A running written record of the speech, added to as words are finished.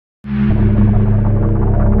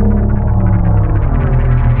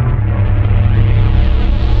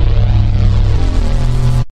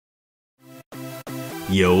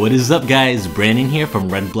Yo, what is up guys? Brandon here from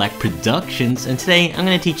Red Black Productions, and today I'm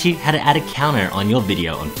going to teach you how to add a counter on your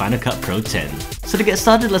video on Final Cut Pro 10. So to get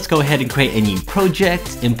started, let's go ahead and create a new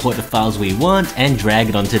project, import the files we want, and drag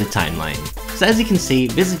it onto the timeline. So as you can see,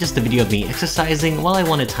 this is just a video of me exercising while I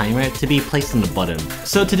want a timer to be placed on the bottom.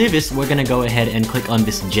 So to do this, we're going to go ahead and click on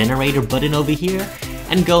this generator button over here,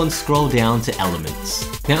 and go and scroll down to elements.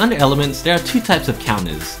 Now under elements, there are two types of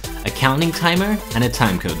counters, a counting timer and a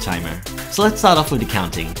timecode timer. So let's start off with the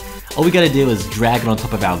counting. All we gotta do is drag it on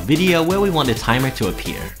top of our video where we want the timer to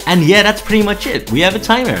appear. And yeah, that's pretty much it. We have a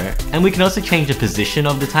timer. And we can also change the position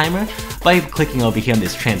of the timer by clicking over here on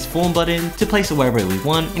this transform button to place it wherever we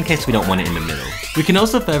want in case we don't want it in the middle. We can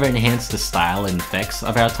also further enhance the style and effects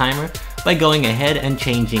of our timer by going ahead and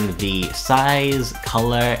changing the size,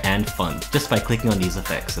 color, and font just by clicking on these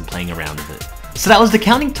effects and playing around with it. So that was the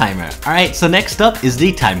counting timer. Alright, so next up is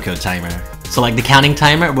the timecode timer. So like the counting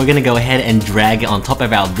timer, we're gonna go ahead and drag it on top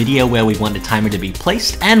of our video where we want the timer to be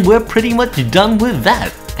placed, and we're pretty much done with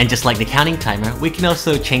that. And just like the counting timer, we can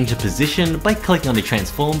also change the position by clicking on the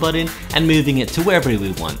transform button and moving it to wherever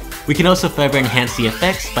we want. We can also further enhance the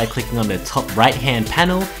effects by clicking on the top right hand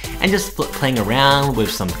panel and just playing around with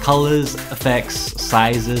some colors, effects,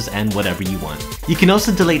 sizes, and whatever you want. You can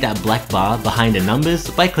also delete that black bar behind the numbers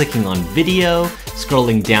by clicking on video,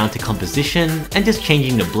 scrolling down to composition, and just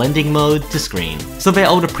changing the blending mode to screen. So they're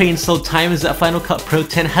all the pre-installed timers that Final Cut Pro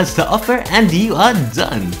 10 has to offer, and you are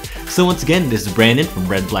done! So once again, this is Brandon from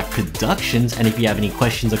Red Black Productions, and if you have any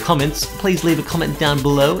questions or comments, please leave a comment down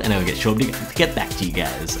below and I'll get sure to get back to you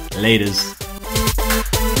guys. Laters!